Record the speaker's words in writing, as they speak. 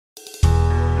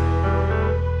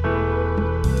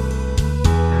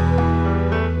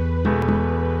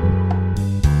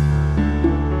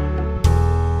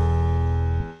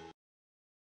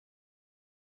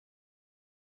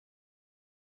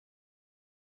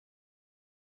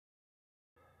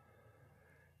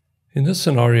In this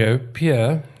scenario,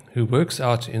 Pierre, who works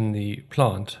out in the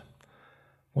plant,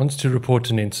 wants to report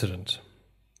an incident.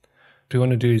 What we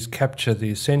want to do is capture the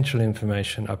essential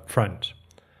information up front.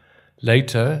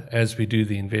 Later, as we do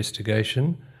the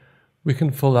investigation, we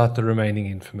can fill out the remaining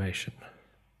information.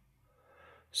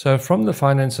 So from the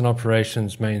Finance and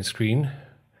Operations main screen,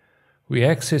 we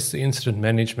access the incident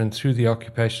management through the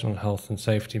Occupational Health and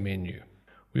Safety menu.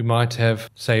 We might have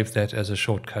saved that as a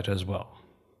shortcut as well.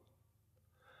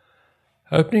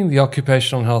 Opening the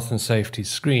Occupational Health and Safety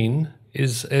screen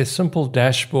is a simple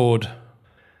dashboard.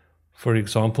 For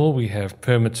example, we have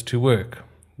permits to work.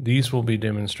 These will be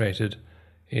demonstrated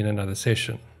in another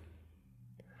session.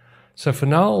 So for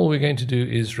now, all we're going to do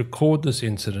is record this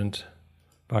incident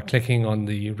by clicking on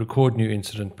the Record New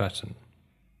Incident button.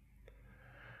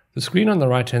 The screen on the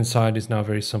right-hand side is now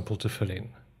very simple to fill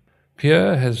in.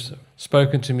 Pierre has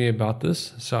spoken to me about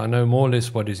this, so I know more or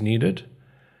less what is needed.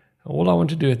 All I want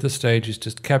to do at this stage is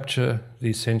just capture the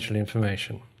essential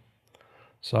information.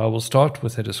 So I will start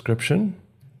with a description.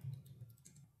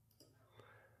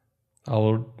 I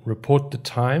will report the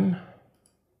time.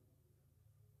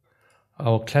 I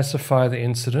will classify the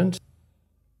incident.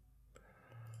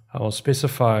 I will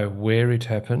specify where it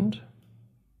happened.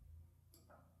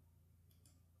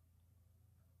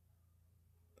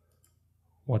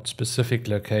 What specific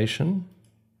location.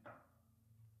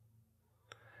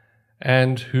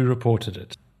 And who reported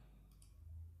it.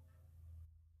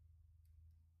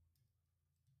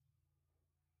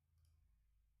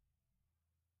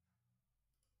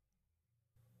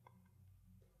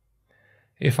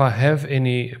 If I have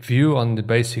any view on the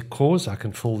basic cause, I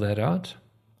can fill that out.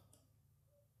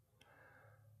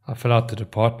 I fill out the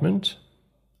department.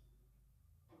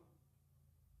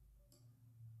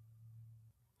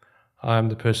 I am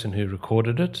the person who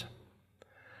recorded it.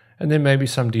 And then maybe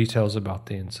some details about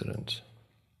the incident.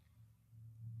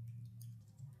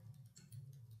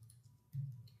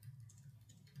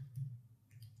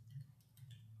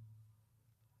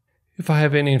 If I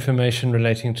have any information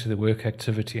relating to the work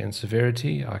activity and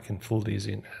severity, I can fill these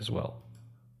in as well.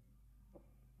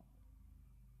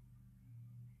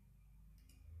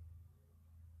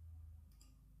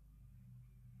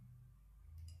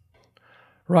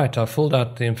 Right, I've filled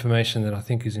out the information that I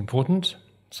think is important.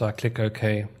 So I click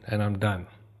OK and I'm done.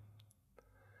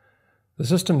 The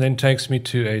system then takes me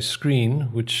to a screen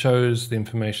which shows the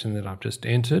information that I've just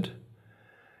entered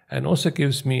and also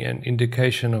gives me an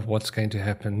indication of what's going to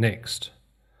happen next.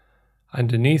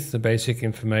 Underneath the basic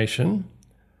information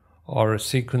are a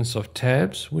sequence of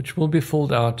tabs which will be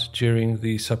filled out during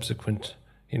the subsequent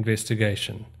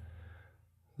investigation.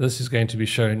 This is going to be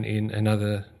shown in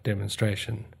another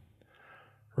demonstration.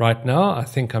 Right now, I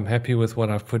think I'm happy with what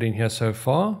I've put in here so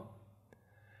far.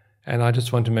 And I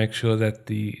just want to make sure that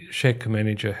the SHEC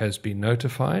manager has been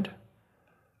notified.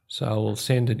 So I will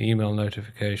send an email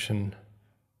notification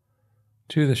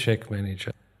to the SHEC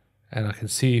manager. And I can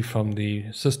see from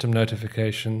the system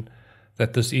notification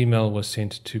that this email was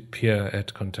sent to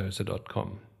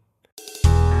pierre@contosa.com.